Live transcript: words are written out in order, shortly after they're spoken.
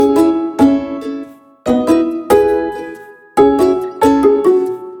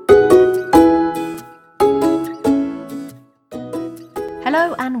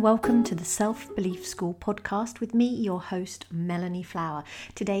Welcome to the Self-Belief School podcast with me, your host, Melanie Flower.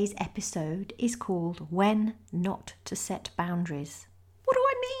 Today's episode is called When Not to Set Boundaries. What do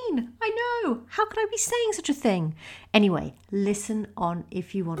I mean? I know. How could I be saying such a thing? Anyway, listen on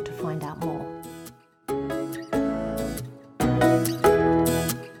if you want to find out more.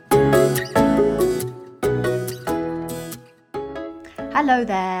 Hello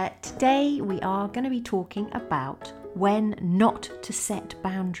there. Today we are going to be talking about when not to set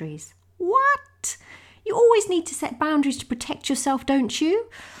boundaries. What? You always need to set boundaries to protect yourself, don't you?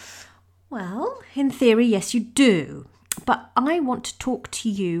 Well, in theory, yes, you do. But I want to talk to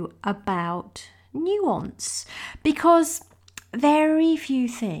you about nuance because very few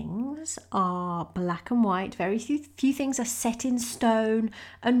things are black and white. Very few things are set in stone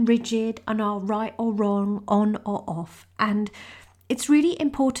and rigid and are right or wrong, on or off. And it's really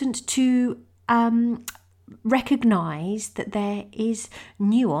important to recognise that there is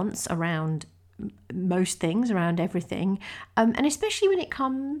nuance around most things, around everything, and especially when it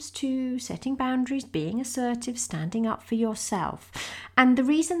comes to setting boundaries, being assertive, standing up for yourself. And the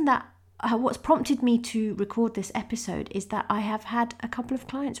reason that what's prompted me to record this episode is that I have had a couple of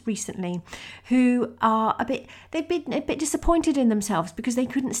clients recently who are they've been a bit disappointed in themselves because they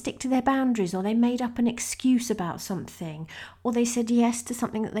couldn't stick to their boundaries, or they made up an excuse about something, or they said yes to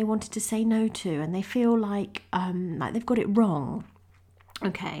something that they wanted to say no to, and they feel like they've got it wrong.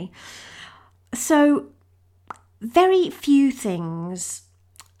 Okay, so very few things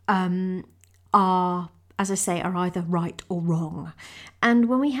are, as I say, are either right or wrong. And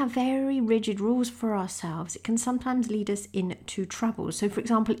when we have very rigid rules for ourselves, it can sometimes lead us into trouble. So, for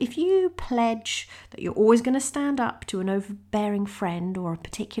example, if you pledge that you're always going to stand up to an overbearing friend or a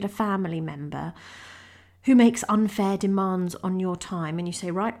particular family member who makes unfair demands on your time, and you say,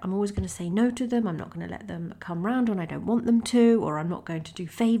 right, I'm always going to say no to them, I'm not going to let them come round when I don't want them to, or I'm not going to do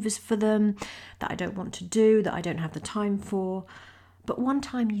favours for them that I don't want to do, that I don't have the time for. But one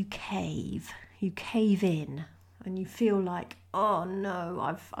time you cave in, and you feel like, oh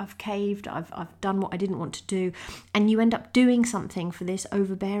no, I've caved, I've done what I didn't want to do, and you end up doing something for this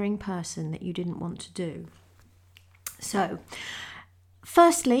overbearing person that you didn't want to do. So,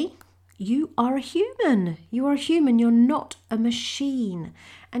 firstly, you are a human. You are a human. You're not a machine,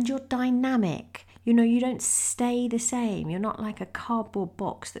 and you're dynamic. You know, you don't stay the same. You're not like a cardboard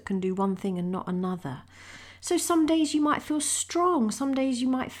box that can do one thing and not another. So some days you might feel strong. Some days you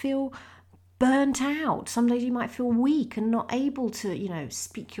might feel burnt out. Some days you might feel weak and not able to,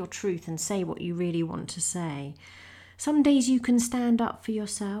 speak your truth and say what you really want to say. Some days you can stand up for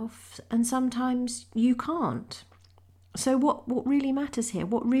yourself, and sometimes you can't. So what really matters here?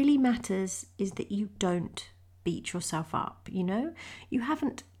 What really matters is that you don't beat yourself up, You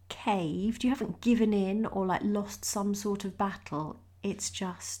haven't caved, you haven't given in or lost some sort of battle. It's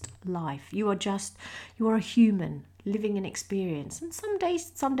just life. You are a human living an experience. And some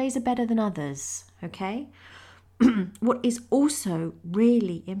days are better than others, okay? What is also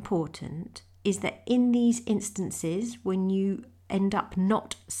really important is that in these instances, when you end up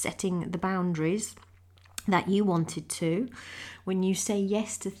not setting the boundaries that you wanted to, when you say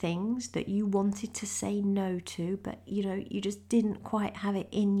yes to things that you wanted to say no to, but you just didn't quite have it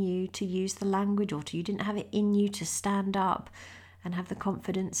in you to use the language, or you didn't have it in you to stand up and have the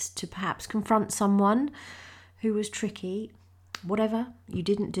confidence to perhaps confront someone who was tricky, whatever, you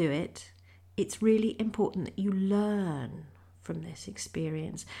didn't do it. It's really important that you learn from this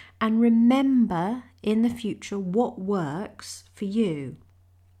experience and remember in the future what works for you.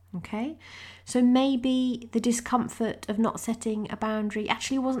 Okay, so maybe the discomfort of not setting a boundary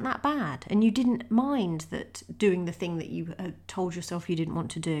actually wasn't that bad, and you didn't mind that doing the thing that you had told yourself you didn't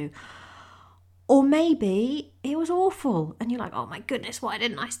want to do. Or maybe it was awful, and you're like, oh my goodness, why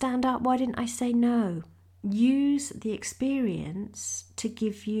didn't I stand up? Why didn't I say no? Use the experience to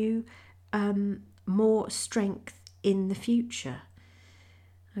give you more strength in the future.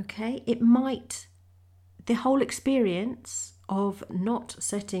 Okay, the whole experience of not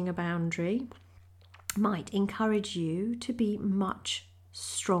setting a boundary might encourage you to be much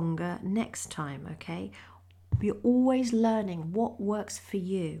stronger next time, okay? You're always learning what works for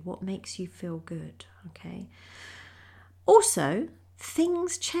you, what makes you feel good, okay? Also,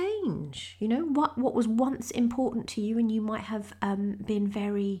 things change. What was once important to you, and you might have been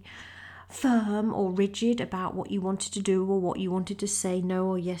very firm or rigid about what you wanted to do or what you wanted to say no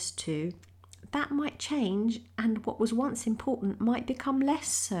or yes to, that might change, and what was once important might become less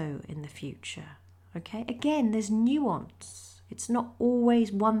so in the future. Okay, again, there's nuance. It's not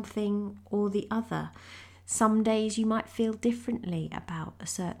always one thing or the other. Some days you might feel differently about a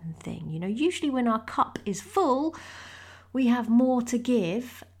certain thing. Usually when our cup is full, we have more to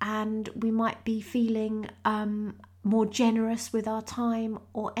give and we might be feeling more generous with our time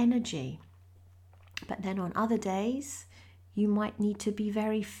or energy. But then on other days, you might need to be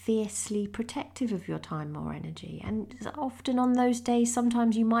very fiercely protective of your time or energy. And often on those days,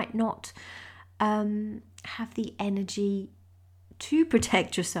 sometimes you might not have the energy to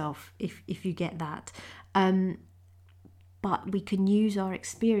protect yourself, if you get that. But we can use our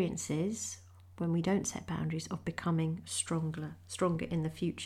experiences when we don't set boundaries of becoming stronger in the future.